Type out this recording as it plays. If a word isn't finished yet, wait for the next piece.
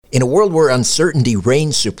In a world where uncertainty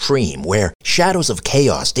reigns supreme, where shadows of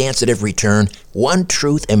chaos dance at every turn, one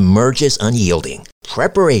truth emerges unyielding.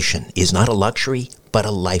 Preparation is not a luxury, but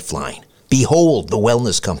a lifeline. Behold the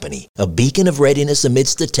Wellness Company, a beacon of readiness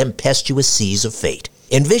amidst the tempestuous seas of fate.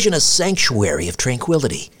 Envision a sanctuary of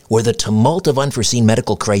tranquility, where the tumult of unforeseen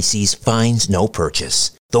medical crises finds no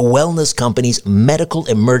purchase. The Wellness Company's Medical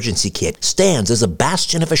Emergency Kit stands as a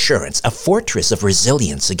bastion of assurance, a fortress of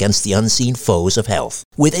resilience against the unseen foes of health.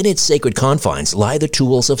 Within its sacred confines lie the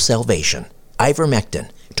tools of salvation.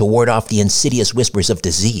 Ivermectin, to ward off the insidious whispers of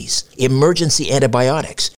disease. Emergency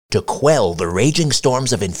antibiotics, to quell the raging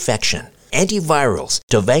storms of infection. Antivirals,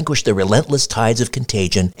 to vanquish the relentless tides of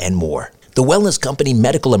contagion, and more. The Wellness Company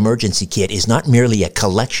Medical Emergency Kit is not merely a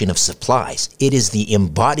collection of supplies. It is the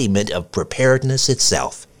embodiment of preparedness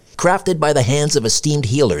itself. Crafted by the hands of esteemed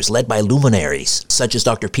healers led by luminaries such as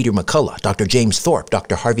Dr. Peter McCullough, Dr. James Thorpe,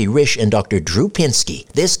 Dr. Harvey Risch, and Dr. Drew Pinsky,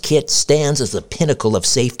 this kit stands as the pinnacle of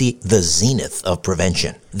safety, the zenith of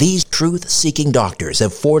prevention. These truth-seeking doctors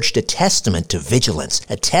have forged a testament to vigilance,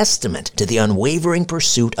 a testament to the unwavering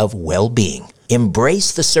pursuit of well-being.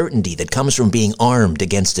 Embrace the certainty that comes from being armed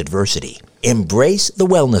against adversity. Embrace the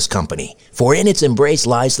Wellness Company, for in its embrace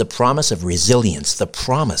lies the promise of resilience, the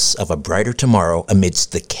promise of a brighter tomorrow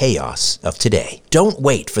amidst the chaos of today. Don't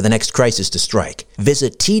wait for the next crisis to strike.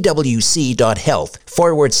 Visit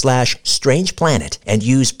twc.health/Strange Planet and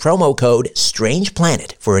use promo code Strange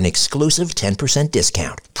Planet for an exclusive 10%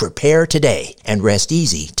 discount. Prepare today and rest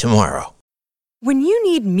easy tomorrow. When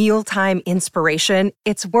you need mealtime inspiration,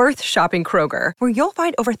 it's worth shopping Kroger, where you'll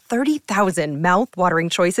find over 30,000 mouth-watering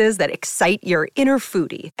choices that excite your inner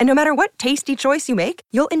foodie. And no matter what tasty choice you make,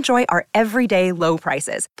 you'll enjoy our everyday low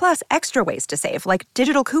prices, plus extra ways to save, like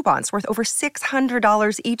digital coupons worth over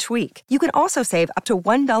 $600 each week. You can also save up to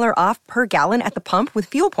 $1 off per gallon at the pump with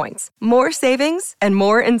fuel points. More savings and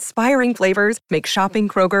more inspiring flavors make shopping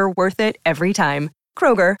Kroger worth it every time.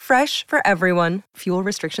 Kroger, fresh for everyone. Fuel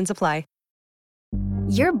restrictions apply.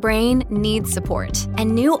 Your brain needs support,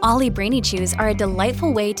 and new Ollie Brainy Chews are a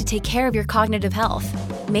delightful way to take care of your cognitive health.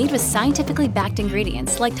 Made with scientifically backed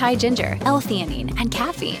ingredients like Thai ginger, L-theanine, and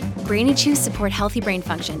caffeine, Brainy Chews support healthy brain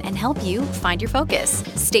function and help you find your focus,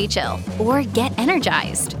 stay chill, or get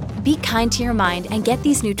energized. Be kind to your mind and get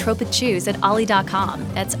these nootropic chews at ollie.com.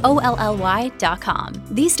 That's OLLY.com.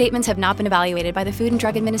 These statements have not been evaluated by the Food and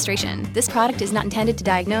Drug Administration. This product is not intended to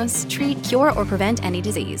diagnose, treat, cure, or prevent any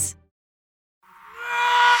disease.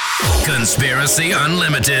 Conspiracy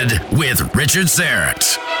Unlimited with Richard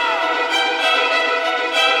Syrett.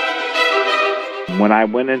 When I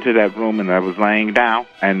went into that room and I was laying down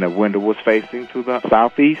and the window was facing to the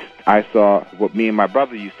southeast, I saw what me and my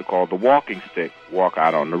brother used to call the walking stick walk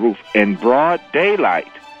out on the roof in broad daylight.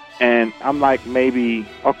 And I'm like maybe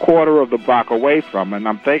a quarter of the block away from her, and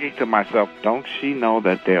I'm thinking to myself, don't she know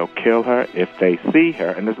that they'll kill her if they see her?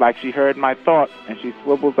 And it's like she heard my thought, and she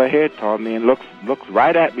swivels her head toward me and looks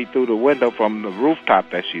right at me through the window from the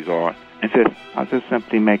rooftop that she's on and says, I'll just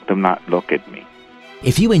simply make them not look at me.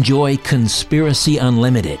 If you enjoy Conspiracy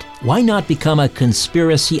Unlimited, why not become a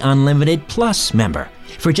Conspiracy Unlimited Plus member?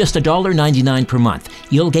 For just $1.99 per month,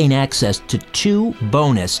 you'll gain access to 2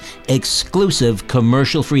 bonus, exclusive,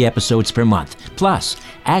 commercial-free episodes per month, plus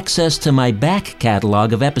access to my back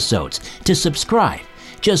catalog of episodes. To subscribe,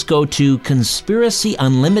 just go to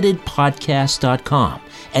conspiracyunlimitedpodcast.com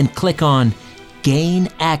and click on Gain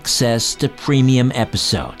Access to Premium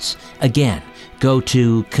Episodes. Again, go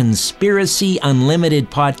to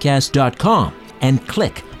conspiracyunlimitedpodcast.com and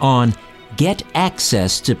click on Get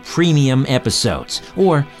Access to Premium Episodes,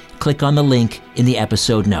 or click on the link in the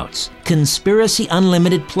episode notes. Conspiracy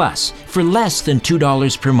Unlimited Plus for less than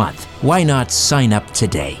 $2 per month. Why not sign up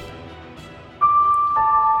today?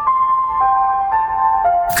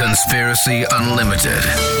 Conspiracy Unlimited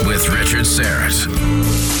with Richard Syrett.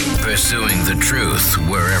 Pursuing the truth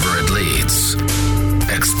wherever it leads.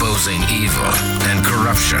 Exposing evil and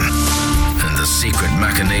corruption and the secret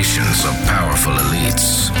machinations of powerful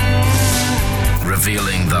elites.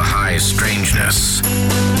 Revealing the high strangeness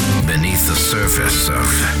beneath the surface of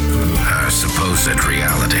our supposed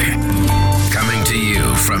reality. Coming to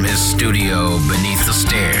you from his studio beneath the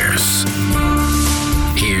stairs,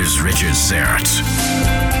 here's Richard Syrett.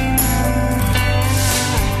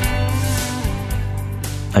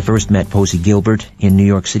 I first met Posey Gilbert in New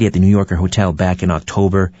York City at the New Yorker Hotel back in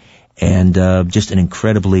October, and just an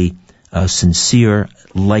incredibly sincere,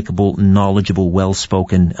 likable, knowledgeable,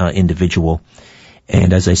 well-spoken individual.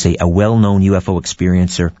 And as I say, a well-known UFO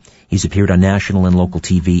experiencer. He's appeared on national and local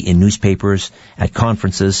TV, in newspapers, at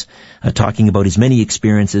conferences, talking about his many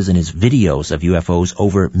experiences and his videos of UFOs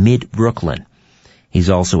over mid-Brooklyn. He's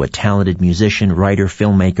also a talented musician, writer,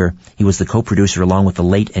 filmmaker. He was the co-producer along with the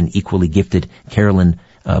late and equally gifted Carolyn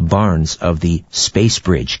Barnes of the Space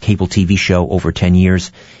Bridge cable TV show over 10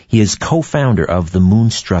 years. He is co-founder of the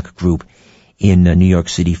Moonstruck Group in New York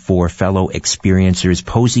City for fellow experiencers.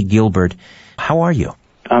 Posey Gilbert, how are you?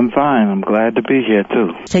 I'm fine. I'm glad to be here,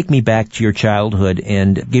 too. Take me back to your childhood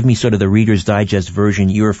and give me sort of the Reader's Digest version,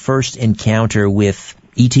 your first encounter with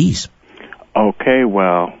ETs. Okay,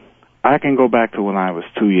 well, I can go back to when I was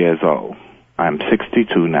 2 years old. I'm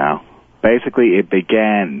 62 now. Basically, it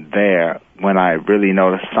began there when I really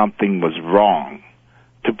noticed something was wrong.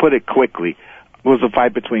 To put it quickly, it was a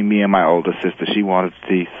fight between me and my older sister. She wanted to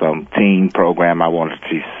see some teen program. I wanted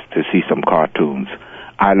to see some cartoons.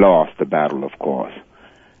 I lost the battle, of course.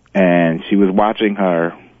 And she was watching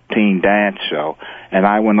her teen dance show, and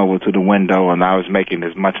I went over to the window, and I was making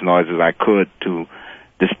as much noise as I could to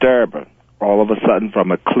disturb her. All of a sudden,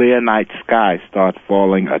 from a clear night sky, started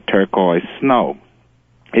falling a turquoise snow.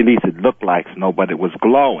 At least it looked like snow, but it was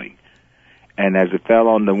glowing. And as it fell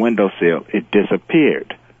on the windowsill, it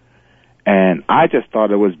disappeared. And I just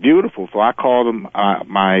thought it was beautiful, so I called him,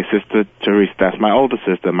 my sister, Teresa, that's my older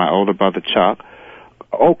sister, my older brother, Chuck.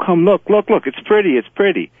 Oh, come look, it's pretty, it's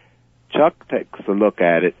pretty. Chuck takes a look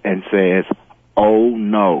at it and says, oh,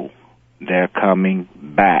 no, they're coming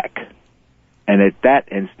back. And at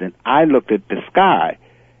that instant, I looked at the sky.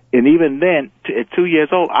 And even then, at 2 years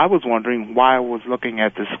old, I was wondering why I was looking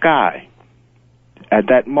at the sky. At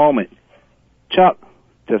that moment, Chuck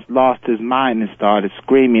just lost his mind and started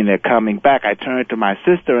screaming, they're coming back. I turned to my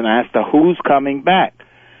sister and asked her, who's coming back?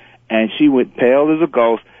 And she went pale as a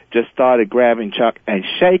ghost, just started grabbing Chuck and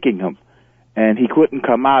shaking him. And he couldn't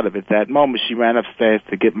come out of it. That moment, she ran upstairs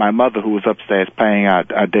to get my mother, who was upstairs paying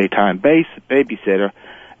our daytime babysitter,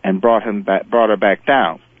 and brought her back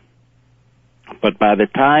down. But by the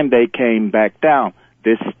time they came back down,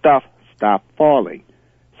 this stuff stopped falling.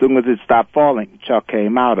 As soon as it stopped falling, Chuck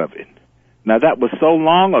came out of it. Now, that was so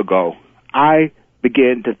long ago, I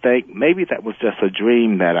began to think maybe that was just a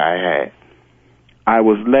dream that I had. I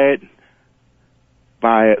was led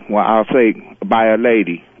by a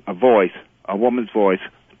lady, a woman's voice,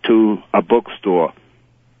 to a bookstore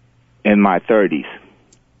in my 30s.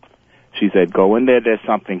 She said, go in there's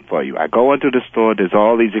something for you. I go into the store, there's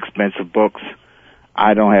all these expensive books.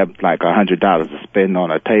 I don't have like $100 to spend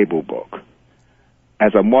on a table book.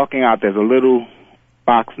 As I'm walking out, there's a little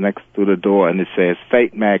box next to the door, and it says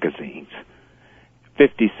Fate Magazines,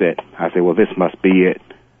 50 cents. I say, well, this must be it.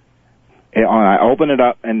 And I open it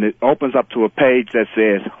up, and it opens up to a page that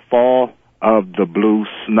says Fall of the Blue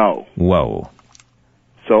Snow. Whoa.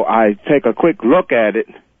 So I take a quick look at it,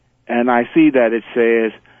 and I see that it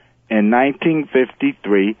says, in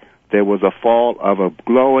 1953, there was a fall of a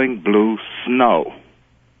glowing blue snow.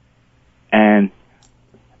 And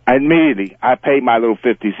immediately, I paid my little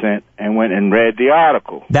 50 cents and went and read the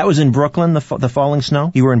article. That was in Brooklyn, the falling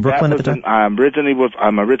snow? You were in Brooklyn at the time? I'm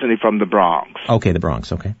originally from the Bronx. Okay, the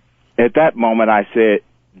Bronx, okay. At that moment, I said,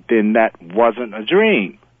 then that wasn't a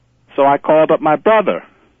dream. So I called up my brother,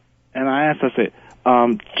 and I asked, I said,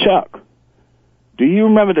 Chuck, do you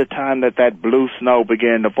remember the time that blue snow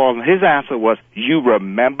began to fall? And his answer was, you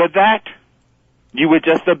remember that? You were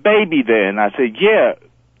just a baby then. I said, yeah,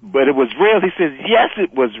 but it was real. He says, yes,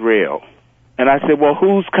 it was real. And I said, well,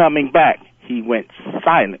 who's coming back? He went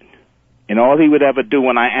silent. And all he would ever do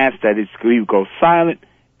when I asked that is he would go silent,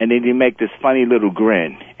 and then he'd make this funny little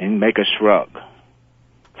grin and make a shrug.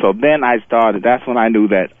 So then that's when I knew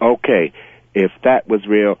that, okay, if that was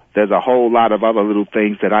real, there's a whole lot of other little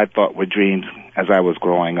things that I thought were dreams as I was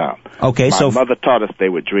growing up. Okay, my mother taught us they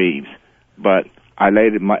were dreams, but and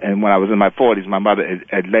when I was in my 40s, my mother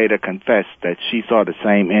had later confessed that she saw the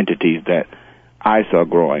same entities that I saw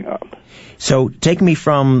growing up. So take me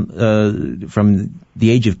from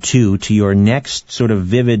the age of 2 to your next sort of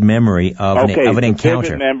vivid memory of an encounter.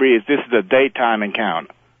 Vivid memory is this is a daytime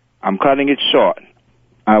encounter. I'm cutting it short.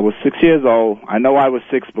 I was 6 years old. I know I was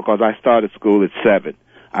 6 because I started school at 7.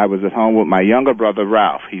 I was at home with my younger brother,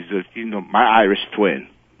 Ralph. He's my Irish twin.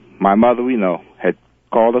 My mother, had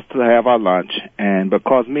called us to have our lunch, and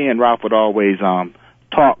because me and Ralph would always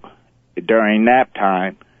talk during nap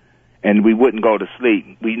time, and we wouldn't go to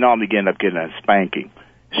sleep, we normally end up getting a spanking.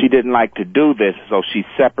 She didn't like to do this, so she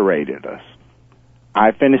separated us.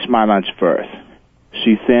 I finished my lunch first.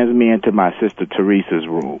 She sends me into my sister Teresa's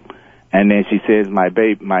room, and then she sends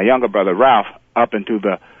my younger brother Ralph up into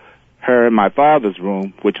her and my father's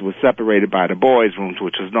room, which was separated by the boys' rooms,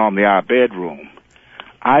 which was normally our bedroom.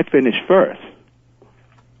 I finished first.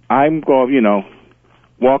 I'm going,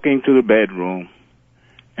 walking to the bedroom,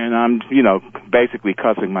 And I'm, basically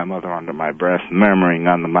cussing my mother under my breath, murmuring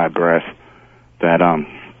under my breath that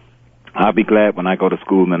I'll be glad when I go to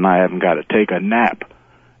school and I haven't got to take a nap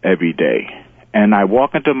every day. And I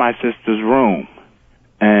walk into my sister's room,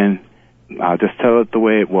 and I'll just tell it the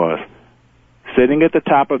way it was. Sitting at the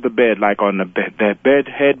top of the bed, like on that bed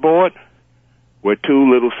headboard, were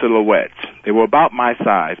two little silhouettes. They were about my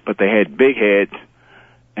size, but they had big heads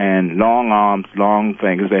and long arms, long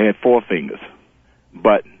fingers. They had 4 fingers.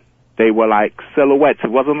 But they were like silhouettes. It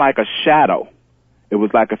wasn't like a shadow. It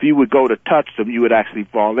was like if you would go to touch them, you would actually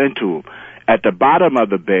fall into them. At the bottom of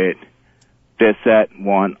the bed, there sat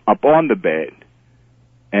one up on the bed.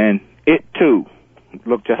 And it, too,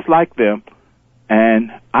 looked just like them.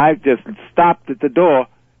 And I just stopped at the door,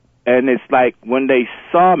 and it's like when they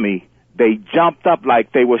saw me, they jumped up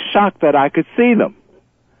like they were shocked that I could see them.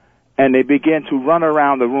 And they began to run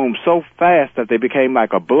around the room so fast that they became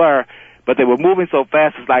like a blur, but they were moving so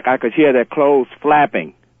fast it's like I could hear their clothes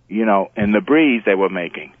flapping, in the breeze they were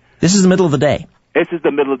making. This is the middle of the day. This is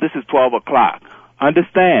 12 o'clock.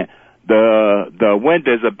 Understand, the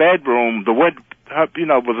window is a bedroom,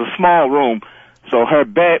 was a small room, so her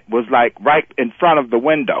bed was like right in front of the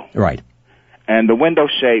window. Right. And the window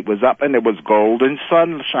shade was up, and there was golden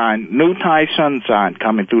sunshine, noontime sunshine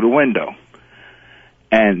coming through the window.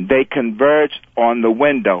 And they converged on the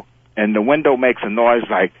window, and the window makes a noise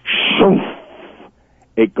like shoo.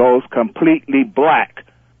 It goes completely black,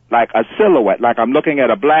 like a silhouette, like I'm looking at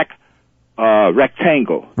a black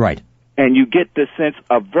rectangle. Right. And you get this sense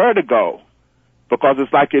of vertigo, because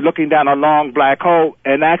it's like you're looking down a long black hole,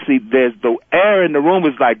 and actually there's the air in the room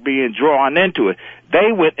is like being drawn into it.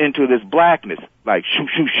 They went into this blackness, like shoot,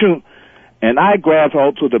 shoot, shoot. And I grabbed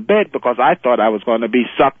hold to the bed because I thought I was going to be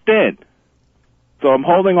sucked in. So I'm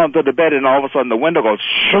holding onto the bed, and all of a sudden the window goes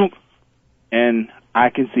shoot, and I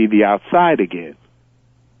can see the outside again.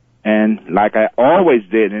 And like I always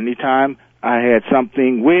did, anytime I had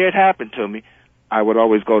something weird happen to me, I would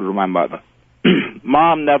always go to my mother.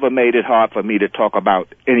 Mom never made it hard for me to talk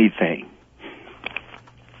about anything.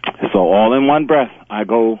 So all in one breath, I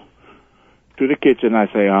go to the kitchen. I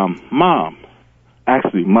say, Mom,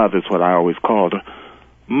 actually, Mother's what I always called her.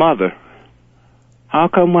 Mother, how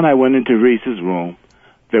come when I went into Reese's room,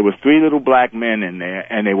 there was 3 little black men in there,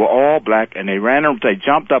 and they were all black, and they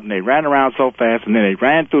jumped up, and they ran around so fast, and then they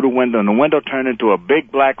ran through the window, and the window turned into a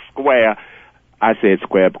big black square. I said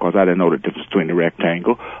square because I didn't know the difference between the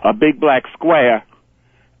rectangle. A big black square,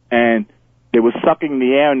 and they were sucking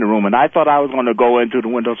the air in the room, and I thought I was going to go into the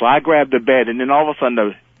window, so I grabbed the bed, and then all of a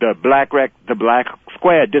sudden the black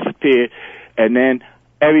square disappeared, and then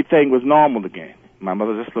everything was normal again. My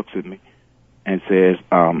mother just looks at me and says,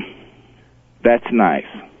 that's nice.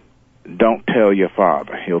 Don't tell your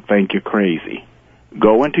father. He'll think you're crazy.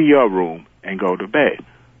 Go into your room and go to bed.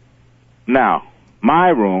 Now, my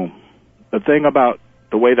room, the thing about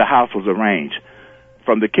the way the house was arranged,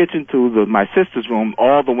 from the kitchen to my sister's room,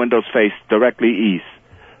 all the windows faced directly east.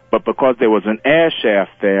 But because there was an air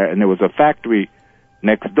shaft there and there was a factory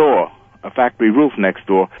next door, a factory roof next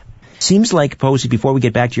door. Seems like, Posey, before we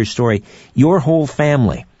get back to your story, your whole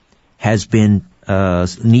family has been,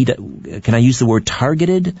 can I use the word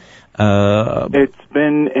targeted? It's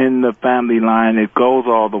been in the family line. It goes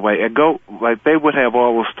all the way. They would have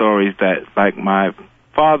all the stories that, like my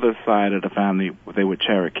father's side of the family, they were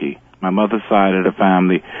Cherokee. My mother's side of the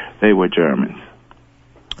family, they were Germans.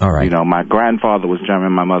 All right. My grandfather was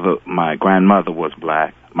German. My grandmother was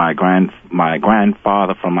black. My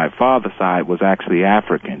grandfather from my father's side was actually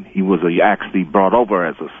African. He was actually brought over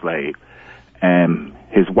as a slave, and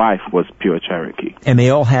his wife was pure Cherokee. And they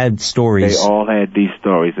all had stories. They all had these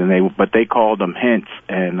stories, but they called them hints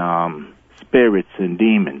and spirits and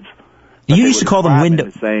demons. But you used to call them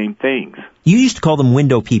the same things. You used to call them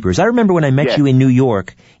window peepers. I remember when I met you in New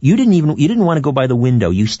York, you didn't want to go by the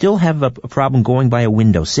window. You still have a problem going by a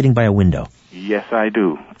window, sitting by a window. Yes, I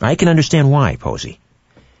do. I can understand why, Posey.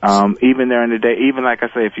 Even during the day, even like I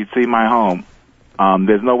say, if you see my home,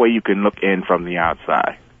 there's no way you can look in from the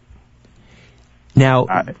outside. Now,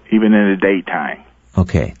 even in the daytime.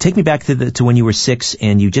 Okay, take me back to when you were 6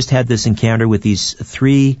 and you just had this encounter with these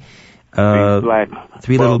three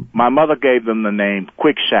little. My mother gave them the name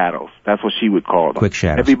Quick Shadows. That's what she would call them. Quick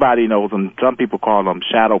Shadows. Everybody knows them. Some people call them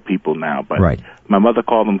shadow people now, but right. My mother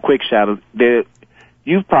called them Quick Shadows.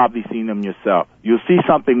 You've probably seen them yourself. You'll see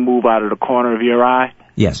something move out of the corner of your eye.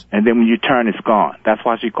 Yes. And then when you turn, it's gone. That's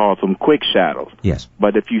why she calls them quick shadows. Yes.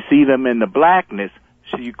 But if you see them in the blackness,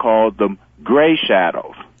 she calls them gray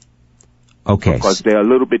shadows. Okay. Because they're a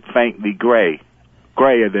little bit faintly grayer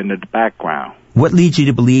than the background. What leads you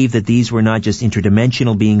to believe that these were not just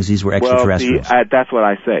interdimensional beings, these were extraterrestrials? Well, see, that's what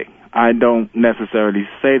I say. I don't necessarily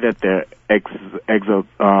say that they're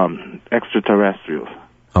extraterrestrials.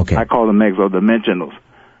 Okay. I call them exodimensionals.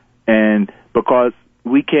 And because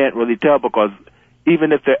we can't really tell, because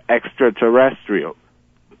even if they're extraterrestrial,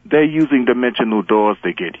 they're using dimensional doors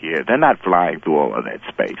to get here. They're not flying through all of that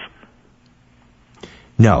space.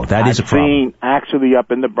 No, that is a problem. I've seen, actually,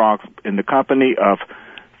 up in the Bronx, in the company of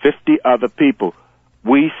 50 other people,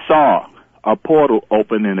 we saw a portal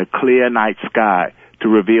open in a clear night sky to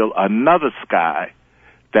reveal another sky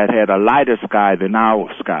that had a lighter sky than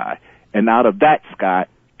our sky. And out of that sky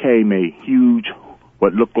came a huge,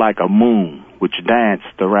 what looked like a moon, which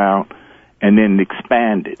danced around and then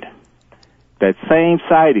expanded. That same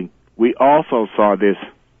sighting, we also saw this,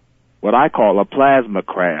 what I call a plasma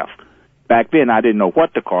craft. Back then, I didn't know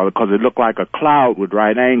what to call it because it looked like a cloud with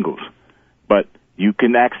right angles. But you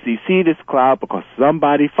can actually see this cloud because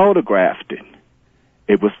somebody photographed it.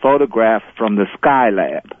 It was photographed from the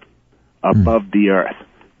Skylab above the Earth.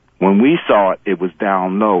 When we saw it, it was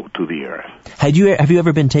down low to the Earth. Have you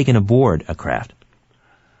ever been taken aboard a craft?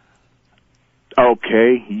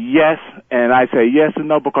 Okay, yes, and I say yes and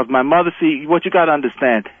no because my mother, see, what you got to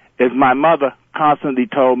understand is my mother constantly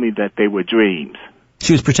told me that they were dreams.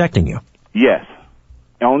 She was protecting you? Yes.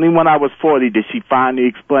 Only when I was 40 did she finally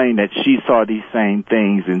explain that she saw these same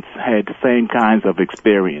things and had the same kinds of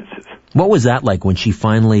experiences. What was that like when she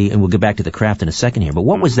finally, and we'll get back to the craft in a second here, but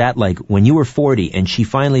what was that like when you were 40 and she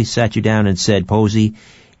finally sat you down and said, Posey,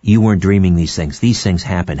 you weren't dreaming these things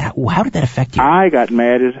happened. How did that affect you? I got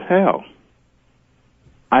mad as hell.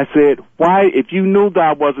 I said, why, if you knew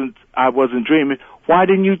that I wasn't dreaming, why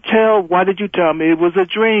did you tell me it was a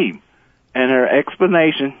dream? And her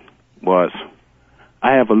explanation was,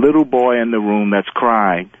 I have a little boy in the room that's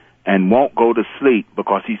crying and won't go to sleep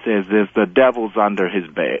because he says there's the devil's under his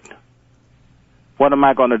bed. What am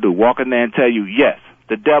I going to do? Walk in there and tell you, yes,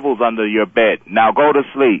 the devil's under your bed. Now go to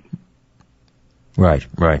sleep. Right.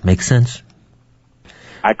 Makes sense.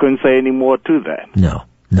 I couldn't say any more to that. No.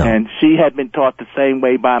 And she had been taught the same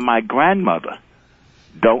way by my grandmother.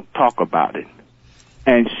 Don't talk about it.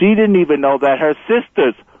 And she didn't even know that her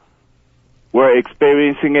sisters were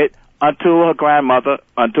experiencing it until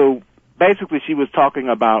basically she was talking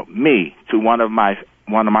about me to one of my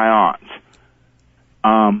aunts.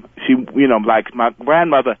 She, like my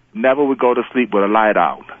grandmother never would go to sleep with a light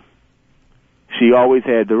out. She always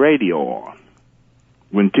had the radio on.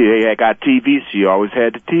 When they had got TVs, she always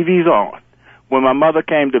had the TVs on. When my mother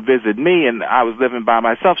came to visit me and I was living by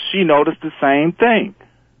myself, she noticed the same thing.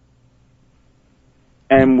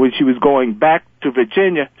 And when she was going back to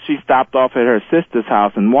Virginia, she stopped off at her sister's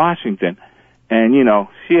house in Washington. And,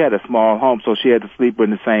 she had a small home, so she had to sleep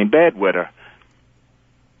in the same bed with her.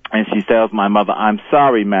 And she tells my mother, I'm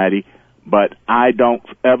sorry, Maddie, but I don't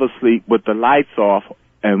ever sleep with the lights off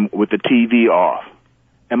and with the TV off.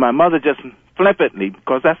 And my mother just flippantly,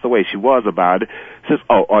 because that's the way she was about it, says,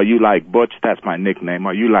 oh, are you like Butch? That's my nickname.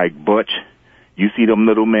 Are you like Butch? You see them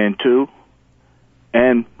little men too?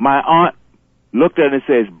 And my aunt looked at it and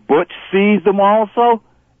says, Butch sees them also?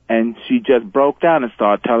 And she just broke down and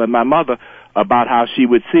started telling my mother about how she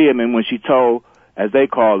would see him. And when she told, as they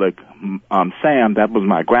call it, Sam, that was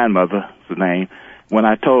my grandmother's name, when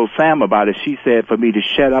I told Sam about it, she said for me to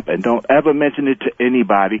shut up and don't ever mention it to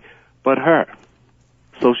anybody but her.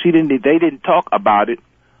 So they didn't talk about it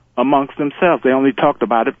amongst themselves. They only talked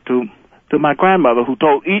about it to my grandmother, who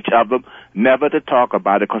told each of them never to talk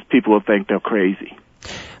about it because people will think they're crazy.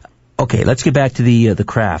 Okay, let's get back to the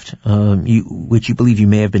craft, which you believe you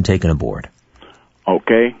may have been taken aboard.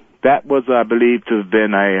 Okay, that was, I believe, to have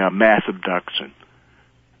been a mass abduction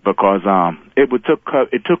because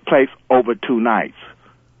it took place over 2 nights.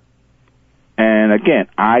 And again,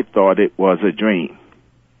 I thought it was a dream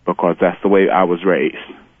because that's the way I was raised.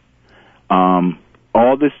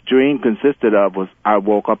 All this dream consisted of was I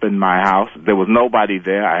woke up in my house. There was nobody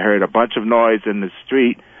there. I heard a bunch of noise in the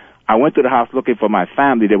street. I went to the house looking for my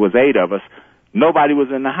family. There was 8 of us. Nobody was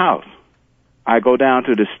in the house. I go down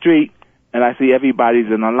to the street, and I see everybody's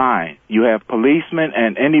in a line. You have policemen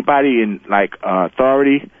and anybody in,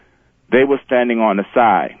 authority. They were standing on the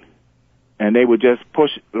side, and they would just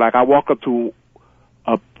push. Like, I walk up to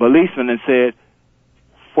a policeman and said,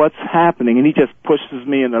 what's happening? And he just pushes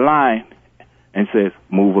me in the line and says,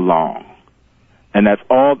 move along. And that's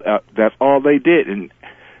all they did. And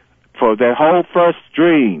for their whole first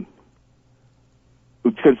dream,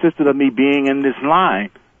 it consisted of me being in this line,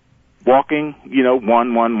 walking, 1,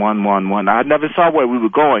 1, 1, 1, 1. I never saw where we were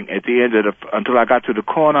going at the end of until I got to the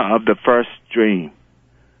corner of the first dream,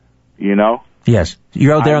 Yes.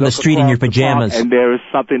 You're out there on the street in your pajamas. And there is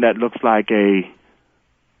something that looks like a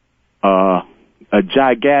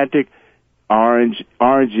gigantic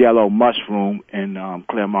orange-yellow mushroom in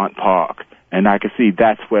Claremont Park. And I could see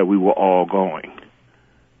that's where we were all going.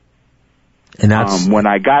 And that's... when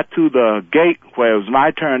I got to the gate where it was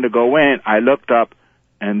my turn to go in, I looked up,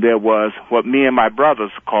 and there was what me and my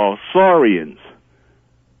brothers call saurians.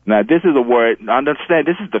 Now, this is a word, understand,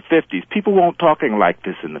 this is the 50s. People weren't talking like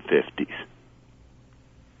this in the 50s.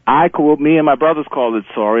 Me and my brothers called it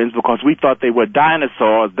saurians because we thought they were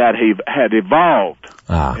dinosaurs that had evolved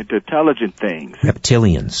into intelligent things.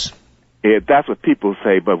 Reptilians. That's what people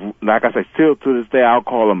say, but like I say, still to this day, I'll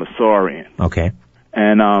call them a saurian. Okay.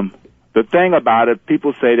 And the thing about it,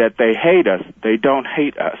 people say that they hate us. They don't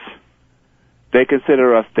hate us. They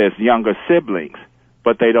consider us as younger siblings,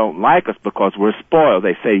 but they don't like us because we're spoiled.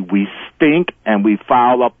 They say we stink and we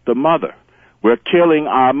foul up the mother. We're killing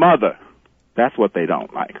our mother. That's what they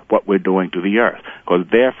don't like, what we're doing to the earth, because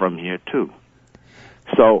they're from here too.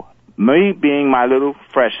 So me being my little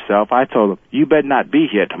fresh self, I told them, you better not be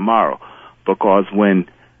here tomorrow, because when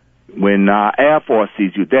Air Force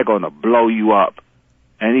sees you, they're going to blow you up.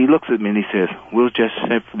 And he looks at me and he says, we'll just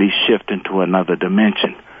simply shift into another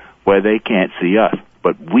dimension where they can't see us,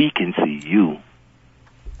 but we can see you.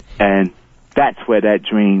 And that's where that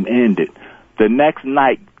dream ended. The next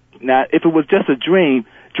night, now, if it was just a dream,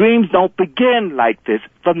 dreams don't begin like this.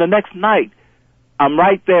 From the next night, I'm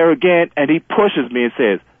right there again, and he pushes me and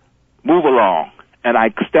says, move along. And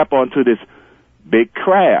I step onto this big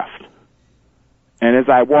craft. And as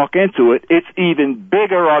I walk into it, it's even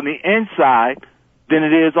bigger on the inside than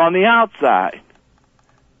it is on the outside.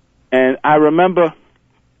 And I remember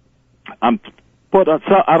I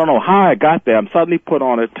don't know how I got there. I'm suddenly put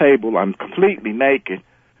on a table. I'm completely naked.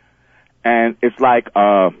 And it's like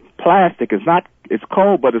plastic. It's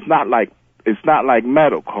cold, but it's not like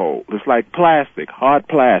metal cold. It's like plastic, hard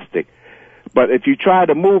plastic. But if you try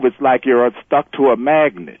to move, it's like you're stuck to a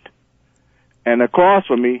magnet. And across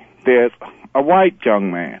from me, there's a white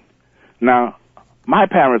young man. Now, my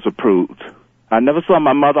parents approved. I never saw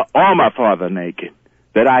my mother or my father naked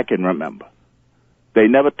that I can remember. They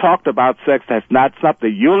never talked about sex. That's not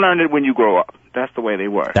something. You'll learn it when you grow up. That's the way they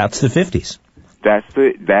were. That's the 50s. That's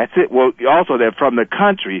it. Well, also, they're from the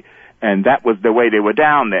country, and that was the way they were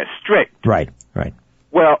down there, strict. Right.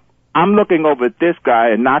 Well, I'm looking over at this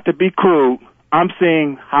guy, and not to be crude, I'm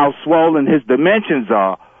seeing how swollen his dimensions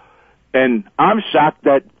are. And I'm shocked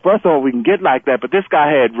that, first of all, we can get like that, but this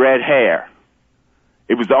guy had red hair.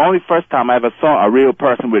 It was the only first time I ever saw a real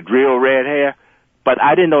person with real red hair, but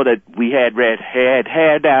I didn't know that we had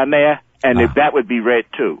hair down there, and if that would be red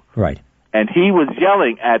too. Right. And he was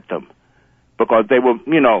yelling at them because they were,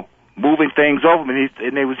 moving things over me,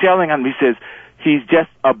 and they was yelling at me. He says, he's just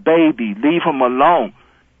a baby, leave him alone.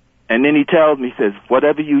 And then he tells me, he says,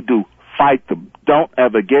 whatever you do, fight them. Don't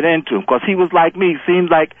ever get into him, because he was like me. Seemed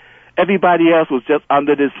like everybody else was just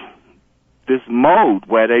under this mode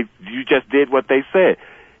where you just did what they said.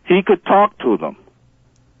 He could talk to them.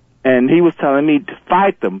 And he was telling me to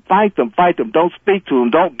fight them. Don't speak to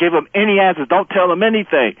them. Don't give them any answers. Don't tell them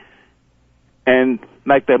anything. And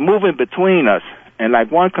like they're moving between us, and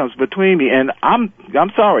like one comes between me, and I'm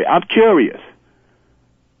sorry, I'm curious.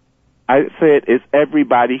 I said, is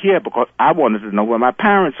everybody here? Because I wanted to know where my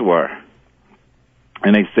parents were.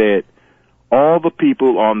 And they said, all the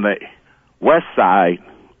people on the west side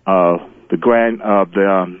of the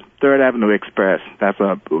Third Avenue Express.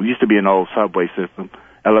 Used to be an old subway system,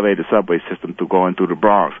 elevated subway system going through the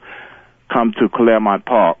Bronx. Come to Claremont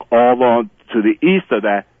Park. All on to the east of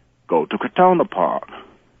that, go to Crotona Park.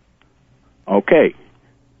 Okay.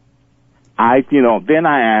 Then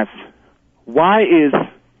I asked, why is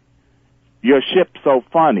your ship so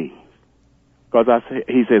funny? Because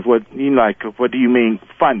he says, what do you mean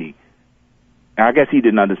funny? And I guess he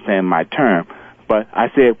didn't understand my term. But I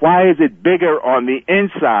said, why is it bigger on the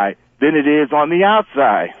inside than it is on the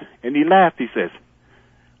outside? And he laughed. He says,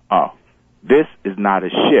 oh, this is not a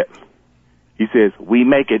ship. He says, we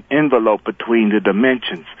make an envelope between the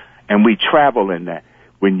dimensions, and we travel in that.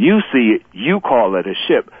 When you see it, you call it a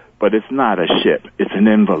ship, but it's not a ship. It's an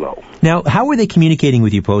envelope. Now, how were they communicating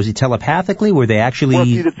with you, Posey? Telepathically? Were they actually... Well,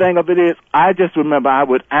 see, the thing of it is, I just remember I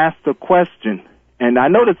would ask the question, and I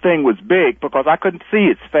know the thing was big because I couldn't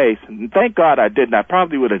see its face. And thank God I didn't. I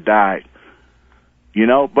probably would have died.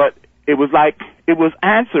 But it was like it was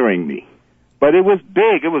answering me. But it was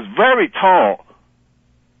big. It was very tall.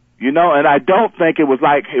 And I don't think it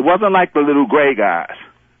wasn't like the little gray guys.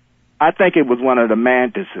 I think it was one of the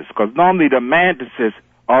mantises, because normally the mantises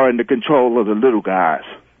are in the control of the little guys.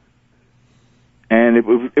 And it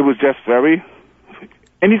was just very,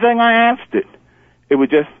 anything I asked it, it would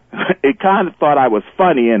just, it kind of thought I was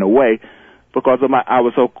funny in a way because of I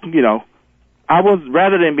was so,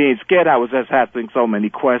 rather than being scared, I was just asking so many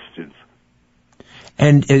questions.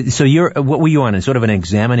 And so what were you on? Sort of an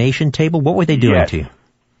examination table? What were they doing to you?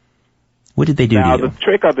 What did they do to you? Now, the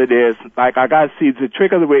trick of it is, like, I got to see the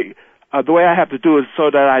trick of the way I have to do is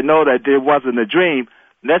so that I know that it wasn't a dream.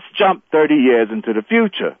 Let's jump 30 years into the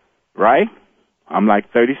future, right? I'm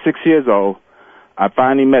like 36 years old. I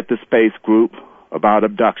finally met the space group about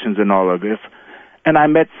abductions and all of this. And I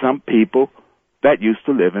met some people that used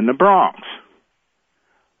to live in the Bronx.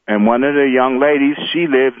 And one of the young ladies, she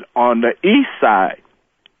lived on the east side.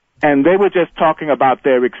 And they were just talking about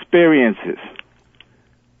their experiences.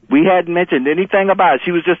 We hadn't mentioned anything about it.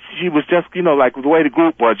 She was just, like the way the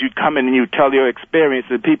group was. You'd come in and you'd tell your experience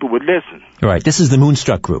and people would listen. Right. This is the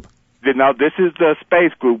Moonstruck group. Now, this is the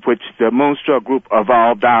space group, which the Moonstruck group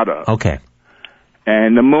evolved out of. Okay.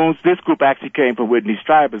 And this group actually came from Whitney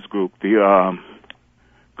Strieber's group, the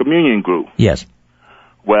Communion group. Yes.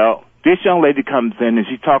 Well, this young lady comes in and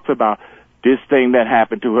she talks about this thing that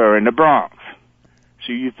happened to her in the Bronx.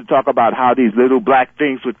 She used to talk about how these little black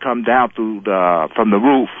things would come down from the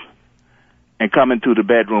roof and come into the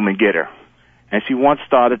bedroom and get her. And she once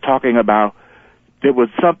started talking about there was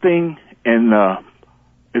something in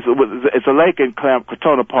it's a lake in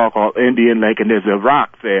Crotona Park called Indian Lake, and there's a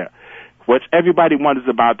rock there. What everybody wonders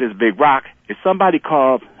about this big rock is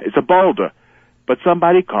it's a boulder, but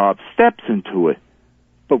somebody carved steps into it.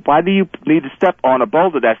 But why do you need to step on a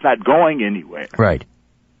boulder that's not going anywhere? Right.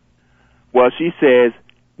 Well, she says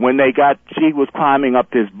she was climbing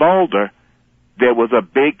up this boulder, there was a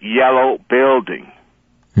big yellow building.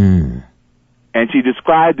 And she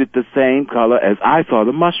described it the same color as I saw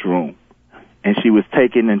the mushroom. And she was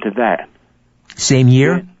taken into that. Same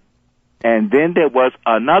year? And then there was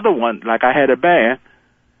another one, like I had a band,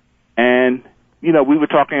 and, we were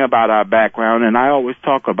talking about our background, and I always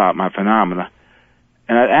talk about my phenomena.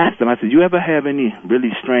 And I asked him, I said, you ever have any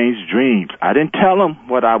really strange dreams? I didn't tell him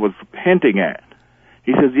what I was hinting at.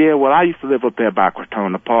 He says, yeah, well, I used to live up there by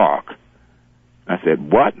Crotona Park. I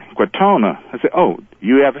said, what? Crotona? I said, oh,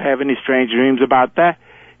 you ever have any strange dreams about that?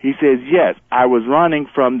 He says, yes, I was running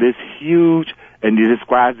from this huge, and he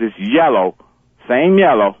describes this same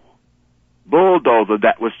yellow, bulldozer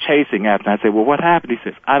that was chasing after. I said, well, what happened? He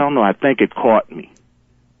says, I don't know. I think it caught me.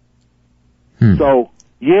 So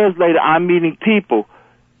years later, I'm meeting people,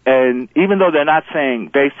 and even though they're not saying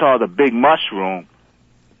they saw the big mushroom,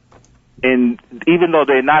 and even though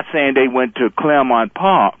they're not saying they went to Claremont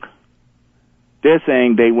Park, they're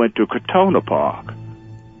saying they went to Crotona Park.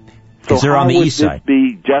 So they're on the east side. How would this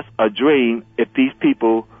be just a dream if these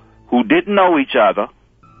people who didn't know each other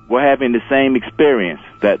were having the same experience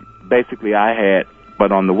that basically I had,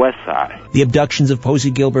 but on the west side? The Abductions of Posey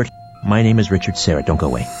Gilbert. My name is Richard Serra. Don't go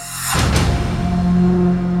away.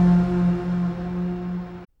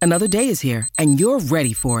 Another day is here, and you're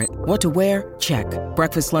ready for it. What to wear? Check.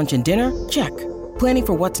 Breakfast, lunch, and dinner? Check. Planning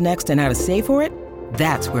for what's next and how to save for it?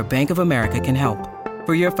 That's where Bank of America can help.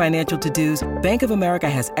 For your financial to-dos, Bank of America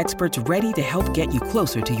has experts ready to help get you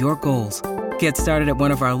closer to your goals. Get started at one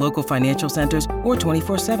of our local financial centers or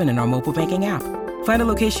 24/7 in our mobile banking app. Find a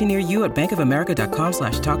location near you at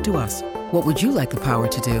bankofamerica.com/talktous. What would you like the power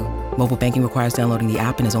to do? Mobile banking requires downloading the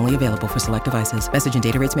app and is only available for select devices. Message and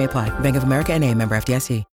data rates may apply. Bank of America NA, member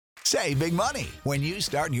FDIC. Save big money when you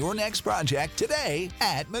start your next project today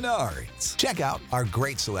at Menards. Check out our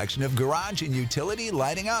great selection of garage and utility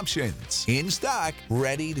lighting options. In stock,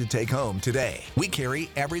 ready to take home today. We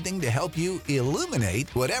carry everything to help you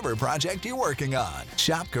illuminate whatever project you're working on.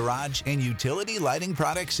 Shop garage and utility lighting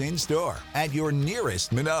products in store at your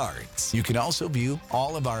nearest Menards. You can also view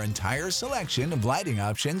all of our entire selection of lighting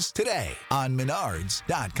options today on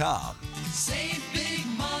Menards.com. Save big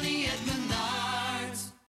money at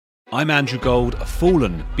Menards. I'm Andrew Gold, a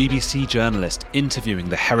fallen BBC journalist interviewing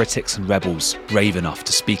the heretics and rebels brave enough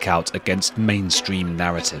to speak out against mainstream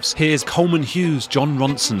narratives. Here's Coleman Hughes, John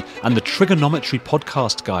Ronson, and the Trigonometry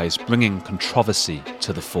podcast guys bringing controversy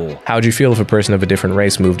to the fore. How would you feel if a person of a different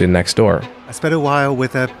race moved in next door? I spent a while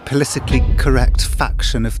with a politically correct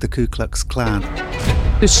faction of the Ku Klux Klan.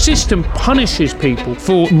 The system punishes people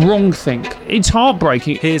for wrongthink. It's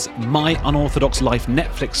heartbreaking. Here's My Unorthodox Life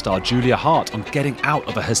Netflix star Julia Hart on getting out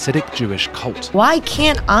of a Hasidic Jewish cult. Why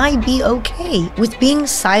can't I be okay with being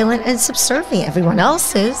silent and subservient? Everyone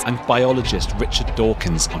else is. And biologist Richard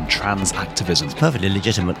Dawkins on trans activism. It's perfectly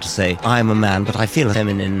legitimate to say, I'm a man, but I feel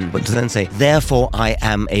feminine. But to then say, therefore I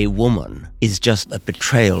am a woman, is just a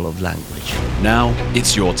betrayal of language. Now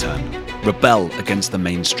it's your turn. rebel against the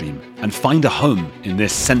mainstream, and find a home in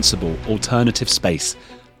this sensible alternative space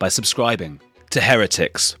by subscribing to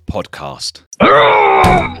Heretics Podcast.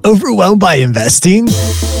 Overwhelmed by investing?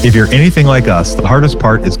 If you're anything like us, the hardest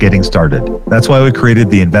part is getting started. That's why we created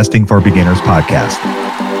the Investing for Beginners podcast.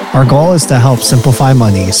 Our goal is to help simplify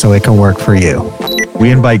money so it can work for you.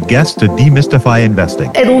 We invite guests to demystify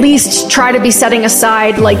investing. At least try to be setting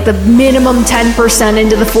aside like the minimum 10%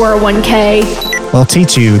 into the 401k. We'll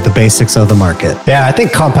teach you the basics of the market. Yeah, I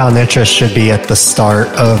think compound interest should be at the start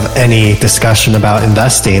of any discussion about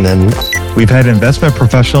investing. And we've had investment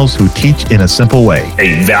professionals who teach in a simple way.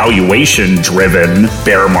 A valuation-driven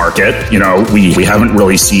bear market, we haven't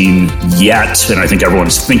really seen yet, and I think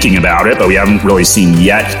everyone's thinking about it, but we haven't really seen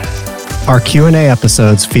yet. Our Q&A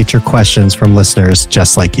episodes feature questions from listeners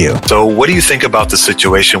just like you. So what do you think about the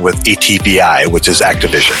situation with ETBI, which is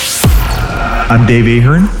Activision? I'm Dave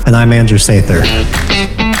Ahern. And I'm Andrew Sather.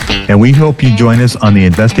 And we hope you join us on the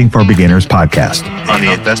Investing for Beginners podcast.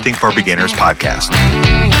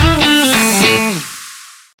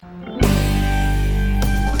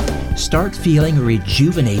 Start feeling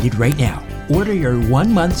rejuvenated right now. Order your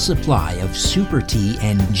 1-month supply of Super Tea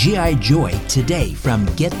and G.I. Joy today from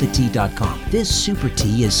GetTheTea.com. This Super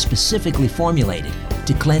Tea is specifically formulated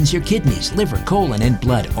to cleanse your kidneys, liver, colon, and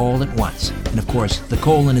blood all at once. And of course, the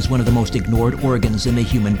colon is one of the most ignored organs in the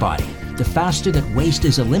human body. The faster that waste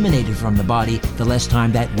is eliminated from the body, the less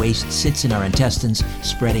time that waste sits in our intestines,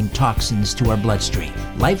 spreading toxins to our bloodstream.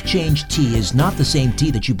 Life Change Tea is not the same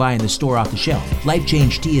tea that you buy in the store off the shelf. Life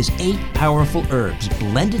Change Tea is 8 powerful herbs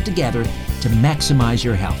blended together to maximize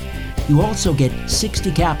your health. You also get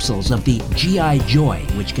 60 capsules of the G.I. Joy,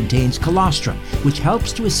 which contains colostrum, which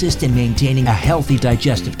helps to assist in maintaining a healthy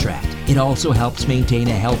digestive tract. It also helps maintain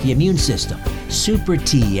a healthy immune system. Super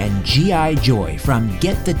Tea and G.I. Joy from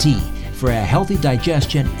Get the Tea for a healthy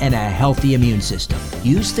digestion and a healthy immune system.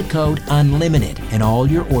 Use the code UNLIMITED and all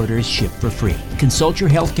your orders ship for free. Consult your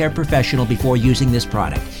healthcare professional before using this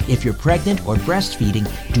product. If you're pregnant or breastfeeding,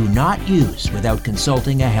 do not use without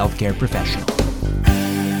consulting a healthcare professional.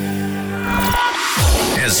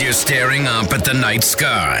 As you're staring up at the night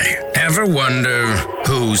sky, ever wonder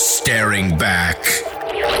who's staring back?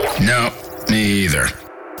 No, me either.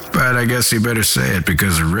 But I guess you better say it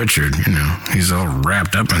because of Richard, he's all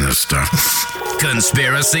wrapped up in this stuff.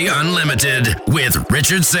 Conspiracy Unlimited with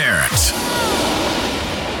Richard Serrett.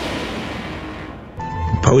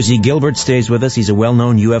 Posey Gilbert stays with us. He's a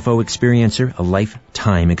well-known UFO experiencer, a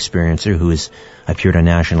lifetime experiencer who has appeared on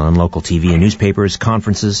national and local TV and newspapers,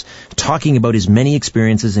 conferences, talking about his many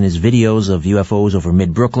experiences and his videos of UFOs over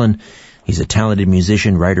mid-Brooklyn. He's a talented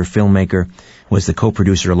musician, writer, filmmaker, was the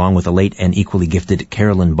co-producer along with the late and equally gifted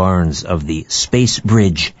Carolyn Barnes of the Space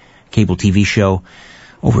Bridge cable TV show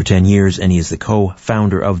over 10 years, and he is the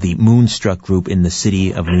co-founder of the Moonstruck Group in the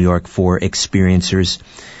city of New York for experiencers.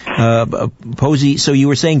 Posey, so you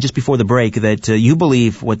were saying just before the break that you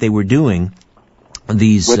believe what they were doing,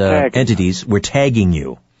 these entities were tagging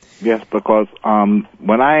you. Yes, because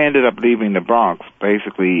when I ended up leaving the Bronx,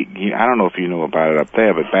 basically, I don't know if you knew about it up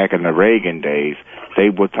there, but back in the Reagan days,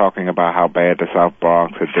 they were talking about how bad the South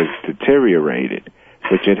Bronx had deteriorated,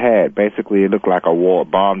 which it had. Basically, it looked like a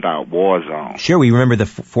bombed-out war zone. Sure, we remember the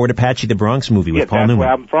Fort Apache, the Bronx movie with Paul Newman.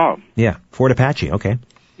 Yeah, that's where I'm from. Yeah, Fort Apache, okay.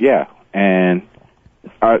 Yeah, and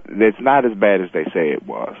it's not as bad as they say it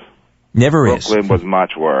was. Never is. Brooklyn was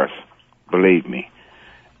much worse, believe me.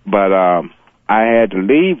 But I had to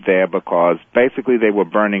leave there because basically they were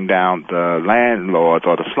burning down, the landlords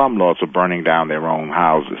or the slumlords were burning down their own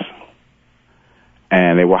houses.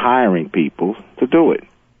 And they were hiring people to do it.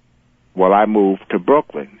 Well, I moved to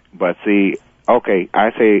Brooklyn. But see, okay,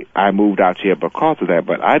 I say I moved out here because of that,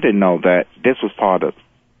 but I didn't know that this was part of,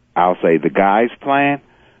 I'll say, the guy's plan,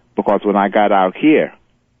 because when I got out here,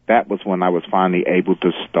 that was when I was finally able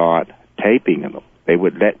to start taping them. They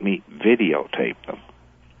would let me videotape them.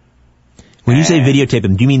 When you say videotape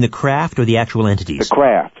them, do you mean the craft or the actual entities? The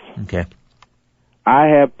crafts. Okay. I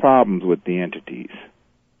have problems with the entities.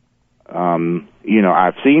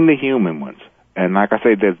 I've seen the human ones. And like I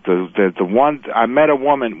say, there's the one, I met a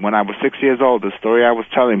woman when I was 6 years old, the story I was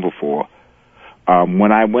telling before.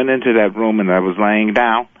 When I went into that room and I was laying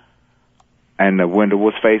down, and the window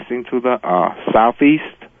was facing to the southeast,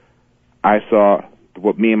 I saw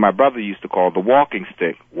what me and my brother used to call the walking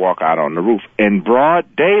stick walk out on the roof in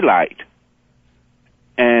broad daylight.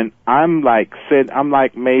 And I'm like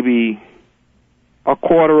maybe a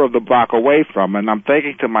quarter of the block away from her, and I'm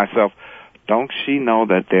thinking to myself, don't she know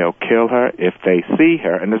that they'll kill her if they see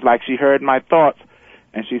her? And it's like she heard my thoughts,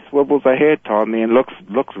 and she swivels her head toward me and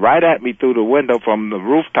looks right at me through the window from the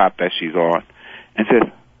rooftop that she's on, and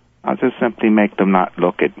says, I'll just simply make them not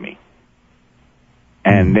look at me.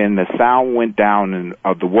 And then the sound went down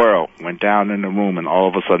of the world went down in the room, and all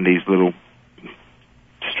of a sudden these little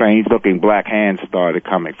strange-looking black hands started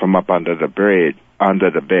coming from up under the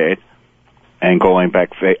bed, and going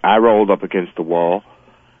back. I rolled up against the wall.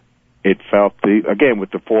 It felt, again, with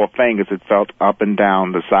the four fingers, it felt up and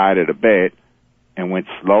down the side of the bed and went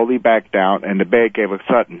slowly back down, and the bed gave a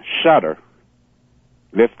sudden shudder,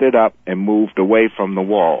 lifted up, and moved away from the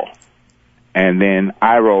wall. And then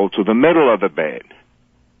I rolled to the middle of the bed,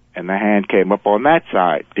 and the hand came up on that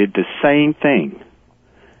side, did the same thing.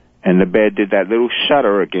 And the bed did that little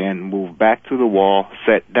shudder again, moved back to the wall,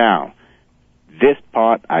 sat down. This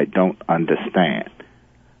part I don't understand.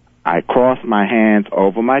 I crossed my hands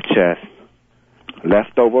over my chest,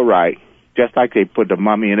 left over right, just like they put the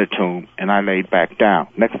mummy in a tomb, and I laid back down.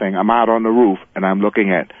 Next thing, I'm out on the roof, and I'm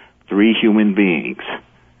looking at 3 human beings.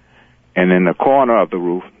 And in the corner of the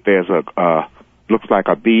roof, there's looks like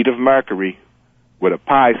a bead of mercury with a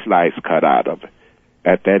pie slice cut out of it.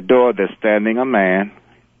 At that door, there's standing a man.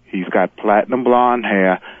 He's got platinum blonde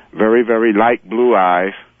hair, very, very light blue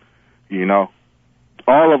eyes. You know,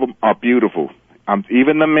 all of them are beautiful.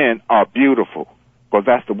 Even the men are beautiful, because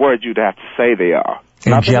that's the word you'd have to say they are.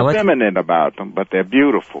 Angelic? Nothing feminine about them, but they're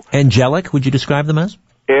beautiful. Angelic, would you describe them as?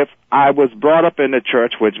 If I was brought up in the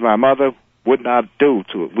church, which my mother would not do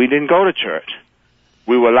to it, we didn't go to church.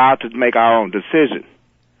 We were allowed to make our own decision.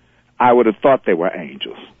 I would have thought they were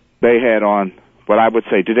angels. They had on what I would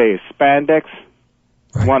say today is spandex,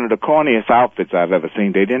 one of the corniest outfits I've ever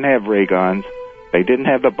seen. They didn't have ray guns. They didn't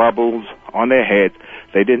have the bubbles on their heads.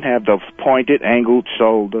 They didn't have those pointed, angled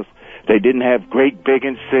shoulders. They didn't have great big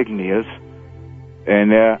insignias.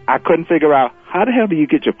 And I couldn't figure out, how the hell do you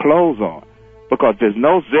get your clothes on? Because there's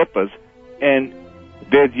no zippers, and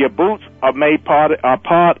your boots are made part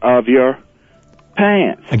of your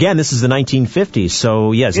pants. Again, this is the 1950s,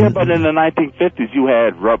 so yes. Yeah, but in the 1950s, you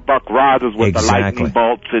had Buck Rogers with the lightning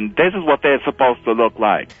bolts, and this is what they're supposed to look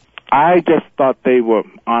like. I just thought they were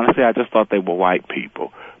white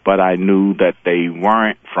people, but I knew that they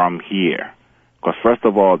weren't from here. Because first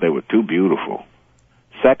of all, they were too beautiful.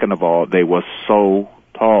 Second of all, they were so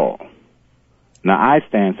tall. Now, I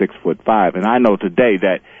stand 6'5", and I know today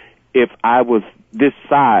that if I was this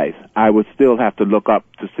size, I would still have to look up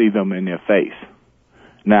to see them in their face.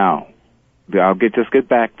 Now, I'll just get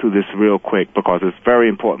back to this real quick, because it's very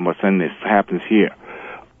important what's in this happens here.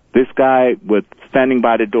 This guy was standing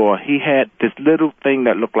by the door. He had this little thing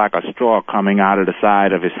that looked like a straw coming out of the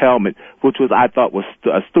side of his helmet, which I thought was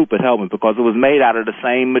a stupid helmet, because it was made out of the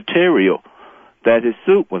same material that his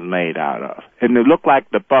suit was made out of. And it looked like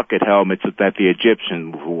the bucket helmets that the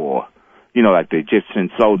Egyptians wore, like the Egyptian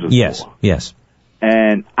soldiers wore. Yes.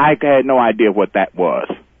 And I had no idea what that was.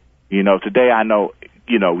 Today I know,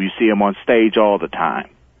 you see them on stage all the time.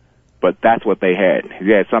 But that's what they had. He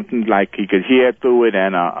had something like he could hear through it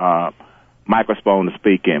and a microphone to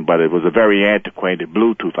speak in, but it was a very antiquated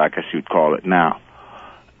Bluetooth, I guess you'd call it now.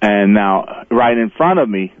 And now, right in front of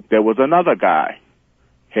me, there was another guy.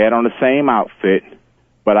 He had on the same outfit,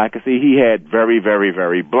 but I could see he had very, very,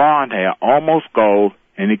 very blonde hair, almost gold,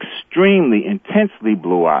 and extremely, intensely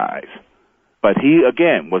blue eyes. But he,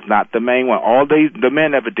 again, was not the main one. All the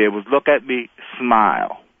men ever did was look at me,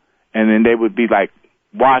 smile, and then they would be like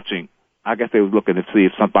watching. I guess they was looking to see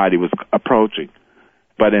if somebody was approaching.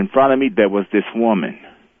 But in front of me, there was this woman.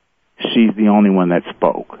 She's the only one that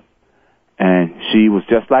spoke. And she was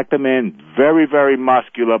just like the men, very, very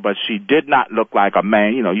muscular, but she did not look like a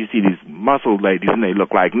man. You see these muscled ladies, and they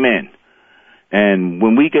look like men. And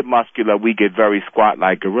when we get muscular, we get very squat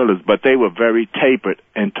like gorillas, but they were very tapered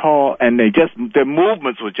and tall, and their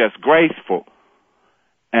movements were just graceful.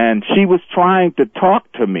 And she was trying to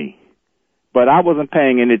talk to me, but I wasn't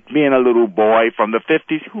paying, and it being a little boy from the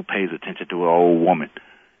 50s, who pays attention to an old woman?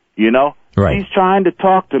 Right. She's trying to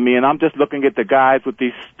talk to me, and I'm just looking at the guys with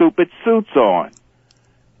these stupid suits on.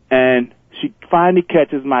 And she finally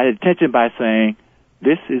catches my attention by saying,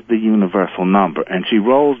 "This is the universal number." And she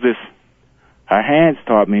rolls her hands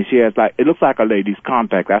toward me, and she has it looks like a lady's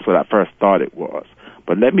compact. That's what I first thought it was.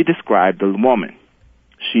 But let me describe the woman.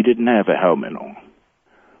 She didn't have a helmet on,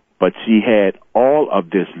 but she had all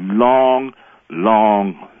of this long,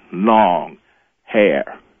 long, long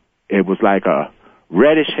hair. It was like a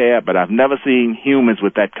reddish hair, but I've never seen humans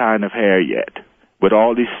with that kind of hair yet, with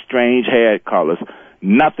all these strange hair colors.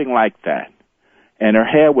 Nothing like that. And her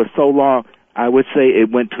hair was so long, I would say it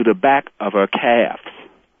went to the back of her calves.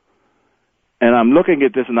 And I'm looking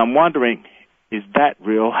at this, and I'm wondering, is that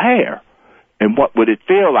real hair? And what would it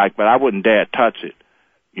feel like? But I wouldn't dare touch it,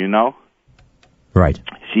 Right.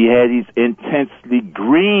 She had these intensely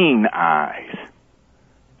green eyes.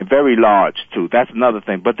 Very large, too. That's another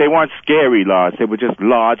thing. But they weren't scary large. They were just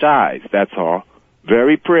large eyes, that's all.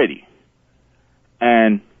 Very pretty.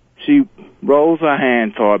 And she rolls her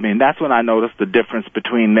hand toward me, and that's when I noticed the difference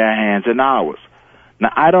between their hands and ours.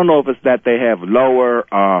 Now, I don't know if it's that they have lower,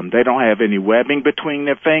 they don't have any webbing between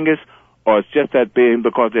their fingers, or it's just that being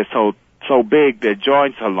because they're so big, their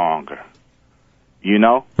joints are longer. You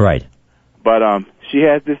know? Right. But she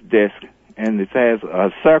has this disc, and it has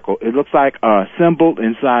a circle. It looks like a symbol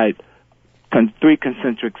inside 3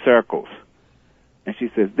 concentric circles. And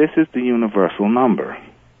she says, this is the universal number.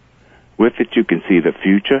 With it, you can see the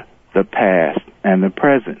future, the past, and the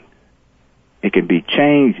present. It can be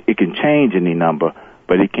changed. It can change any number,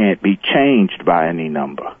 but it can't be changed by any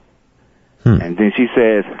number. And then she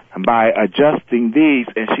says, by adjusting these,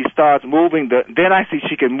 and she starts moving then I see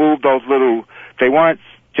she can move those little, they weren't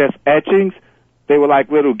just etchings, they were like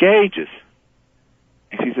little gauges.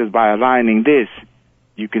 And she says, by aligning this,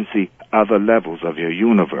 you can see other levels of your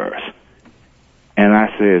universe. And I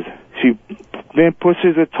says, she then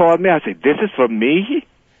pushes it toward me. I say, this is for me?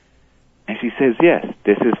 And she says, yes,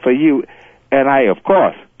 this is for you. And I, of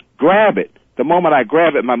course, grab it. The moment I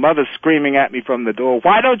grab it, my mother's screaming at me from the door,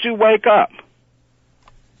 why don't you wake up?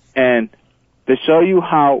 And to show you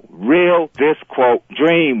how real this, quote,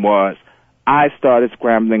 dream was, I started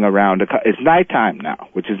scrambling around. It's nighttime now,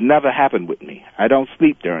 which has never happened with me. I don't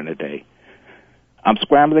sleep during the day. I'm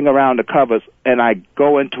scrambling around the covers, and I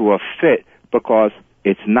go into a fit because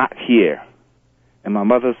it's not here. And my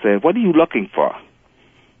mother said, what are you looking for?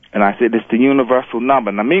 And I said, it's the universal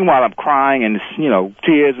number. Now, meanwhile, I'm crying and,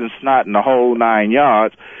 tears and snot and the whole 9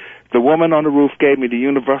 yards. The woman on the roof gave me the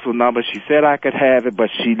universal number. She said I could have it, but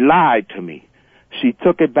she lied to me. She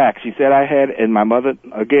took it back. She said I had it, and my mother,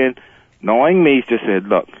 again, knowing me, just said,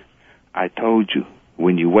 look, I told you,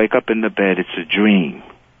 when you wake up in the bed, it's a dream.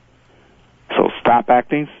 So stop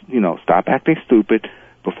acting stupid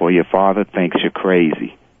before your father thinks you're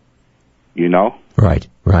crazy. You know? Right.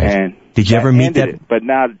 And did you ever meet that? It. But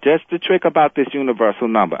now, just the trick about this universal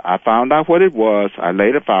number. I found out what it was. I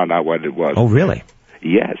later found out what it was. Oh, really?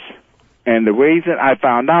 Yes. And the reason I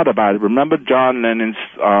found out about it, remember John Lennon's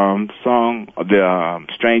song, the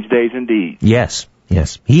Strange Days Indeed? Yes.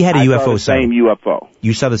 He had a UFO. I saw the same UFO.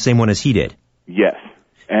 You saw the same one as he did? Yes.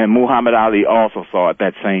 And Muhammad Ali also saw it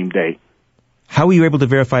that same day. How were you able to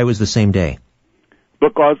verify it was the same day?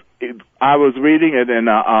 Because I was reading it in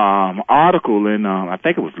an article in, I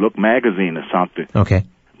think it was Look Magazine or something. Okay.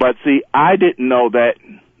 But see, I didn't know that.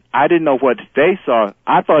 I didn't know what they saw.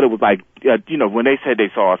 I thought it was like, when they said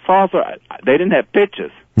they saw a saucer, they didn't have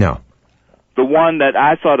pictures. No. The one that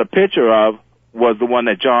I saw the picture of was the one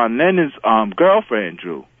that John Lennon's girlfriend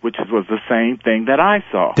drew, which was the same thing that I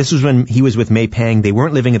saw. This was when he was with May Pang. They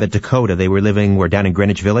weren't living in the Dakota. They were living down in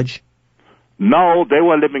Greenwich Village? No, they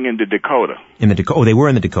were living in the Dakota. Oh, they were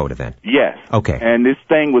in the Dakota then? Yes. Okay. And this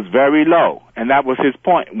thing was very low, and that was his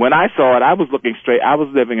point. When I saw it, I was looking straight. I was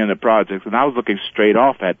living in the projects, and I was looking straight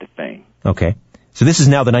off at the thing. Okay. So this is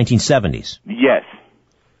now the 1970s? Yes.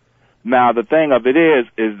 Now, the thing of it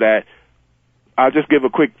is that I'll just give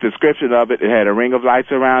a quick description of it. It had a ring of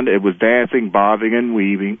lights around it. It was dancing, bobbing, and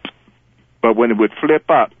weaving. But when it would flip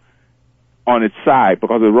up on its side,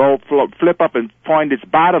 because it would flip up and point its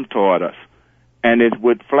bottom toward us, and it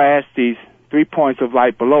would flash these 3 points of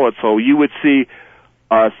light below it. So you would see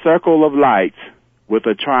a circle of lights with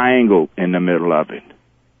a triangle in the middle of it.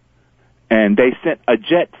 And they sent a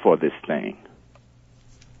jet for this thing.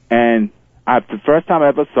 And the first time I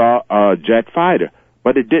ever saw a jet fighter.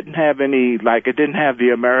 But it didn't have it didn't have the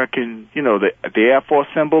American, the Air Force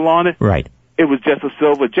symbol on it. Right. It was just a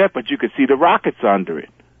silver jet, but you could see the rockets under it.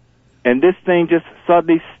 And this thing just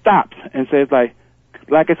suddenly stops and says like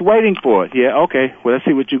it's waiting for it. Yeah, okay, well, let's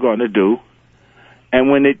see what you're going to do. And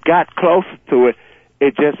when it got close to it,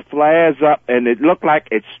 it just flares up, and it looked like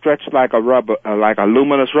it stretched like a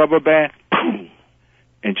luminous rubber band,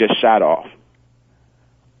 and just shot off.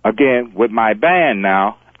 Again, with my band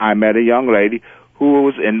now, I met a young lady who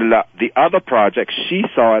was in the other project. She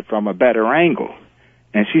saw it from a better angle.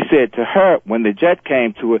 And she said to her, when the jet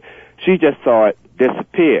came to it, she just saw it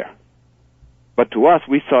disappear. But to us,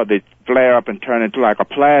 we saw it flare up and turn into like a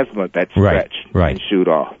plasma that stretched and shoot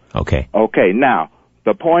off. Okay. Okay, now,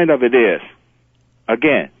 the point of it is,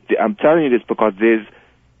 again, I'm telling you this because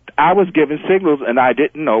I was given signals and I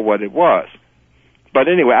didn't know what it was. But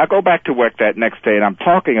anyway, I go back to work that next day and I'm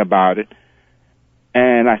talking about it.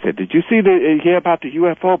 And I said, did you hear about the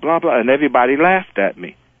UFO, blah, blah? And everybody laughed at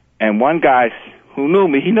me. And one guy who knew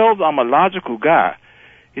me, he knows I'm a logical guy.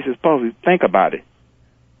 He says, Posey, think about it.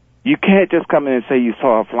 You can't just come in and say you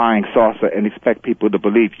saw a flying saucer and expect people to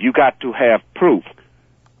believe. You got to have proof.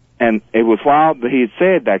 And it was while he had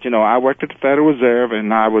said that, I worked at the Federal Reserve,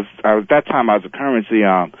 and I was that time I was a currency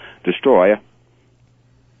destroyer.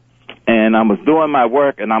 And I was doing my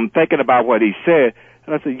work, and I'm thinking about what he said,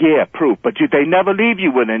 and I said, yeah, proof. But they never leave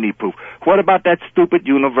you with any proof. What about that stupid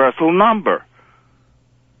universal number?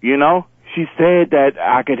 She said that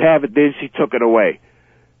I could have it, then she took it away.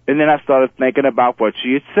 And then I started thinking about what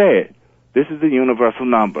she had said. This is the universal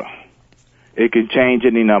number. It can change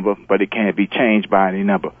any number, but it can't be changed by any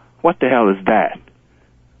number. What the hell is that?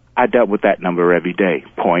 I dealt with that number every day,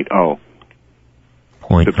 0.0.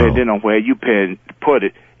 Depending on where you put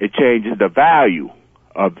it, it changes the value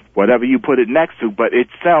of whatever you put it next to, but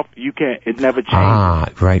itself, it never changes. Ah,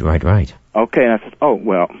 right. Okay, and I said, oh,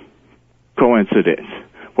 well, coincidence.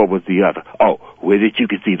 What was the other? Oh, with it you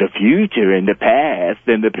can see the future and the past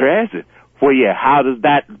and the present. Well, yeah, how does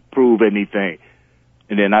that prove anything?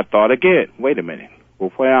 And then I thought again, wait a minute.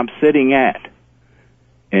 Well, where I'm sitting at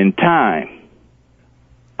in time,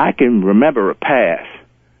 I can remember a past,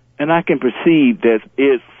 and I can perceive there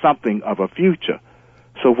is something of a future.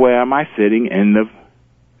 So where am I sitting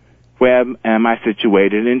where am I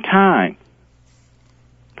situated in time?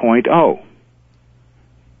 0.0.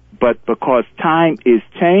 But because time is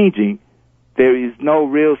changing, there is no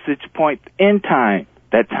real point in time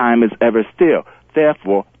that time is ever still.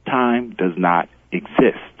 Therefore, time does not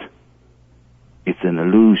exist. It's an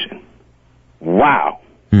illusion. Wow.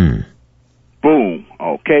 Boom.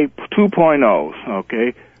 Okay. 2.0s.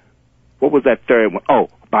 Okay. What was that third one? Oh,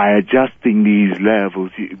 by adjusting these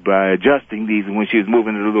levels, and when she was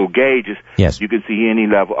moving the little gauges, yes, you could see any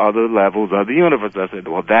other levels of the universe. I said,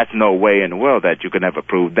 well, that's no way in the world that you can ever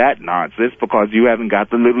prove that nonsense because you haven't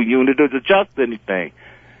got the little unit to adjust anything.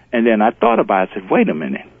 And then I thought about it. I said, wait a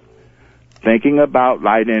minute. Thinking about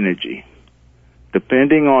light energy,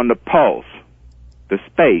 depending on the pulse, the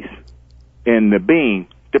space, and the beam,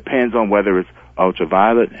 depends on whether it's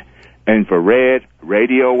ultraviolet, infrared,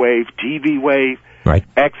 radio wave, TV wave, right,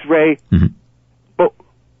 X-ray. Mm-hmm. But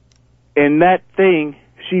in that thing,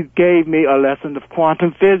 she gave me a lesson of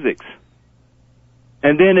quantum physics.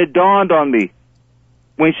 And then it dawned on me,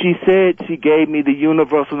 when she said she gave me the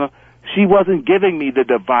universal, she wasn't giving me the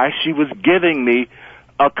device, she was giving me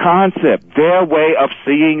a concept, their way of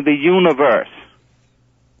seeing the universe.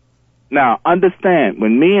 Now, understand,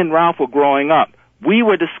 when me and Ralph were growing up, we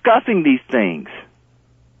were discussing these things.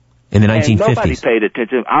 In the 1950s. And nobody paid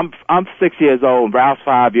attention. I'm 6 years old, Ralph's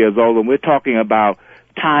 5 years old, and we're talking about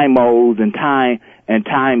time modes and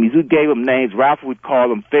timies. We gave them names. Ralph would call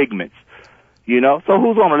them figments. So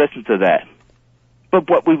who's going to listen to that? But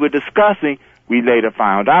what we were discussing, we later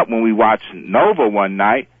found out when we watched Nova one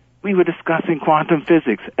night, we were discussing quantum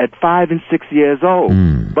physics at 5 and 6 years old,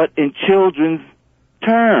 but in children's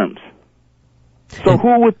terms. So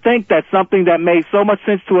who would think that something that made so much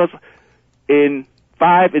sense to us in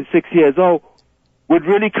 5 and 6 years old would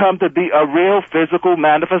really come to be a real physical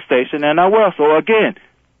manifestation in our world? So again,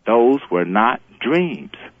 those were not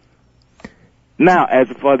dreams. Now, as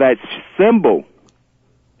for that symbol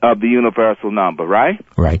of the universal number, right?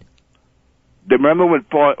 Right. Remember when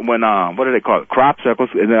what do they call it? Crop circles.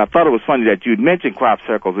 And I thought it was funny that you'd mentioned crop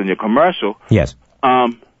circles in your commercial. Yes.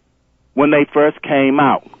 When they first came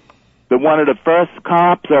out, one of the first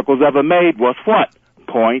crop circles ever made was what?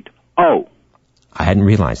 0.0. I hadn't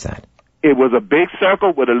realized that. It was a big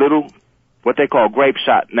circle with a little, what they call grape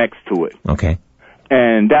shot next to it. Okay.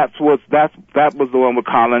 And that was the one with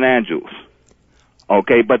Colin Andrews.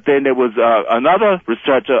 Okay, but then there was another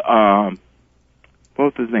researcher, what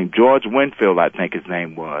was his name? George Winfield, I think his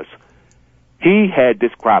name was. He had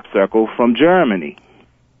this crop circle from Germany.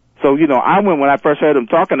 So, when I first heard him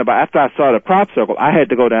talking about, after I saw the crop circle, I had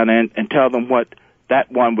to go down there and tell them what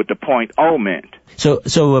that one with the 0.0 meant.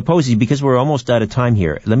 So Posey, because we're almost out of time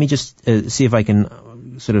here, let me just see if I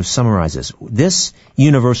can sort of summarize this. This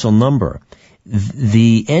universal number,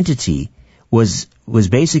 the entity was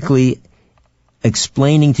basically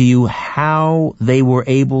explaining to you how they were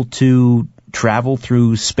able to travel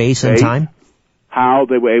through space and time? How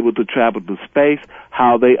they were able to travel through space,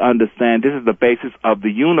 how they understand. This is the basis of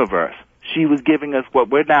the universe. She was giving us what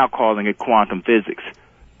we're now calling it quantum physics.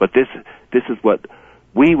 But this is what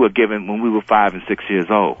we were given when we were 5 and 6 years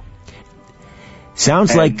old.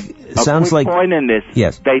 Sounds like point in this.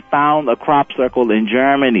 Yes. They found a crop circle in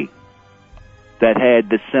Germany that had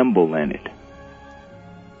the symbol in it.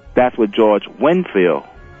 That's what George Winfield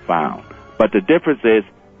found. But the difference is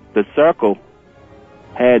the circle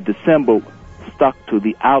had the symbol stuck to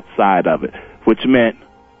the outside of it, which meant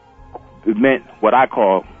what I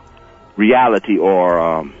call reality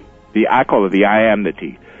or I call it the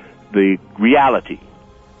I-amnity, the reality.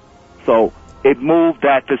 So it moved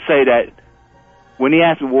that to say that when he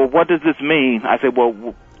asked me, well, what does this mean? I said,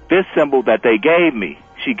 well, this symbol that she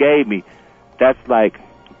gave me, that's like,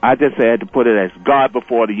 I just had to put it as God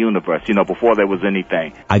before the universe, before there was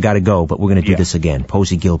anything. I gotta go, but we're gonna do this again.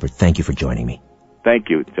 Posey Gilbert, thank you for joining me. Thank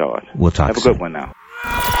you, George. We'll talk soon. Have a good one now.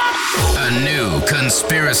 A new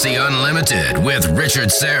Conspiracy Unlimited with Richard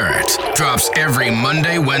Serrett drops every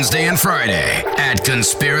Monday, Wednesday, and Friday at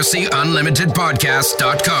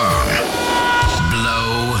conspiracyunlimitedpodcast.com.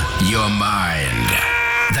 Blow your mind.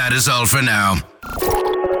 That is all for now.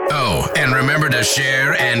 Oh, and remember to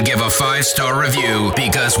share and give a 5-star review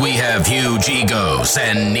because we have huge egos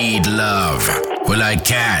and need love. We're like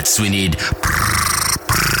cats. We need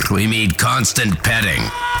constant petting.